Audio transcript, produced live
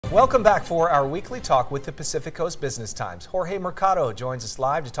Welcome back for our weekly talk with the Pacific Coast Business Times. Jorge Mercado joins us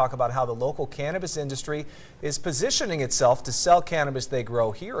live to talk about how the local cannabis industry is positioning itself to sell cannabis they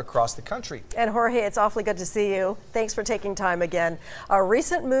grow here across the country. And Jorge, it's awfully good to see you. Thanks for taking time again. A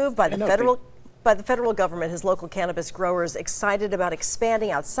recent move by the federal government has local cannabis growers excited about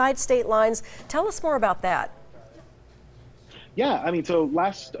expanding outside state lines. Tell us more about that. Yeah, I mean, so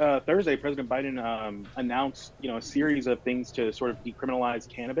last Thursday, President Biden announced, a series of things to sort of decriminalize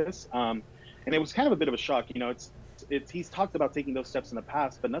cannabis, and it was kind of a bit of a shock. He's talked about taking those steps in the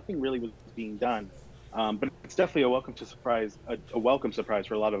past, but nothing really was being done. But it's definitely a welcome surprise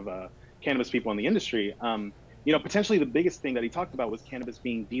for a lot of cannabis people in the industry. Potentially the biggest thing that he talked about was cannabis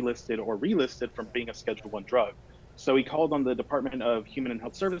being delisted or relisted from being a Schedule I drug. So he called on the Department of Human and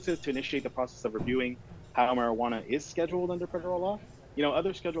Health Services to initiate the process of reviewing how marijuana is scheduled under federal law.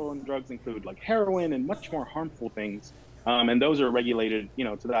 Other Schedule I drugs include like heroin and much more harmful things, and those are regulated,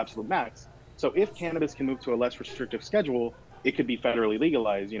 to the absolute max. So if cannabis can move to a less restrictive schedule, it could be federally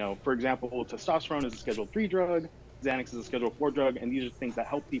legalized. For example, testosterone is a Schedule III drug, Xanax is a Schedule IV drug, and these are things that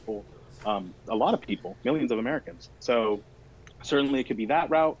help people, a lot of people, millions of Americans. So certainly it could be that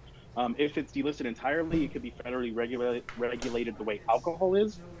route. If it's delisted entirely, it could be federally regulated the way alcohol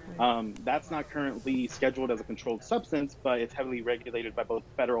is. That's not currently scheduled as a controlled substance, but it's heavily regulated by both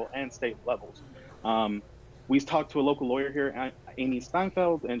federal and state levels. We talked to a local lawyer here, Amy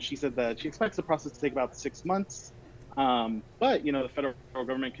Steinfeld, and she said that she expects the process to take about 6 months. But the federal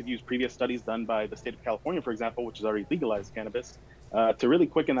government could use previous studies done by the state of California, for example, which has already legalized cannabis, to really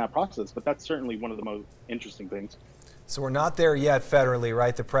quicken that process. But that's certainly one of the most interesting things. So we're not there yet federally,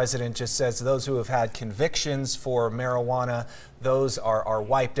 right? The president just says those who have had convictions for marijuana, those are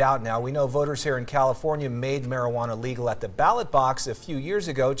wiped out now. We know voters here in California made marijuana legal at the ballot box a few years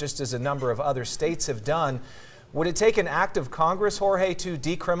ago, just as a number of other states have done. Would it take an act of Congress, Jorge, to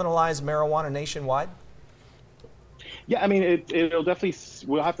decriminalize marijuana nationwide? Yeah, I mean, it'll definitely,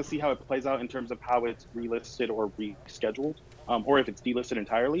 we'll have to see how it plays out in terms of how it's relisted or rescheduled, or if it's delisted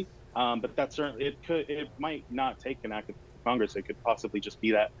entirely. But that's certainly, it might not take an act of Congress. It could possibly just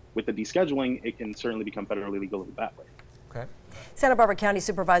be that with the descheduling, it can certainly become federally legal that way. Okay. Santa Barbara County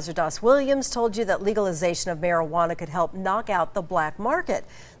Supervisor Doss Williams told you that legalization of marijuana could help knock out the black market.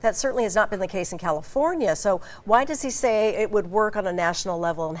 That certainly has not been the case in California. So why does he say it would work on a national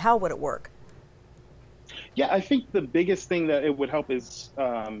level, and how would it work? Yeah, I think the biggest thing that it would help is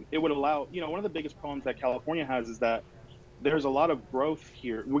it would allow, one of the biggest problems that California has is that there's a lot of growth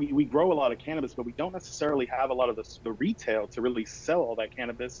here. We grow a lot of cannabis, but we don't necessarily have a lot of the retail to really sell all that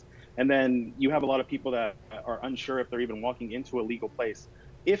cannabis. And then you have a lot of people that are unsure if they're even walking into a legal place.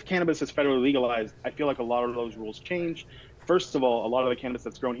 If cannabis is federally legalized, I feel like a lot of those rules change. First of all, a lot of the cannabis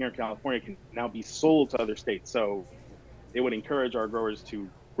that's grown here in California can now be sold to other states. So it would encourage our growers to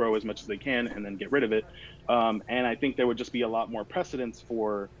grow as much as they can and then get rid of it. And I think there would just be a lot more precedence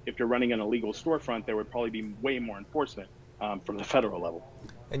for, if you're running an illegal storefront, there would probably be way more enforcement from the federal level.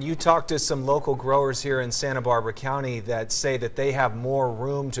 And you talked to some local growers here in Santa Barbara County that say that they have more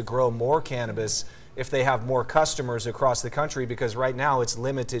room to grow more cannabis if they have more customers across the country, because right now it's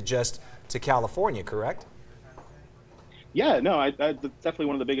limited just to California, correct? Yeah, no, that's definitely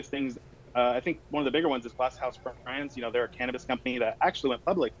one of the biggest things. I think one of the bigger ones is Glass House Brands. They're a cannabis company that actually went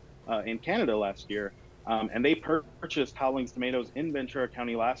public in Canada last year. And they purchased Howlings Tomatoes in Ventura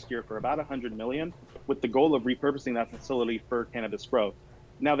County last year for about $100 million, with the goal of repurposing that facility for cannabis growth.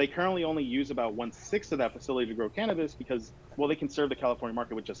 Now, they currently only use about 1/6 of that facility to grow cannabis because, well, they can serve the California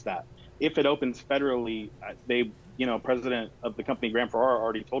market with just that. If it opens federally, president of the company, Graham Farrar,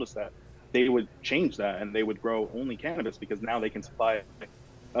 already told us that they would change that and they would grow only cannabis because now they can supply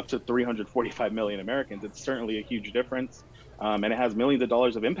up to 345 million Americans. It's certainly a huge difference. And it has millions of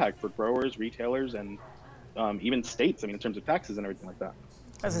dollars of impact for growers, retailers, and even states, in terms of taxes and everything like that.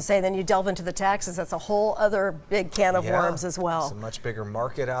 I was going to say, then you delve into the taxes. That's a whole other big can of worms as well. It's a much bigger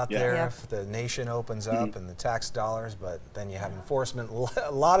market out there if the nation opens up and the tax dollars, but then you have enforcement.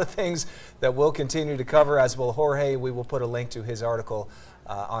 A lot of things that we'll continue to cover, as will Jorge. We will put a link to his article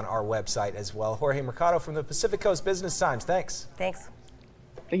on our website as well. Jorge Mercado from the Pacific Coast Business Times. Thanks. Thanks.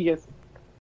 Thank you, guys.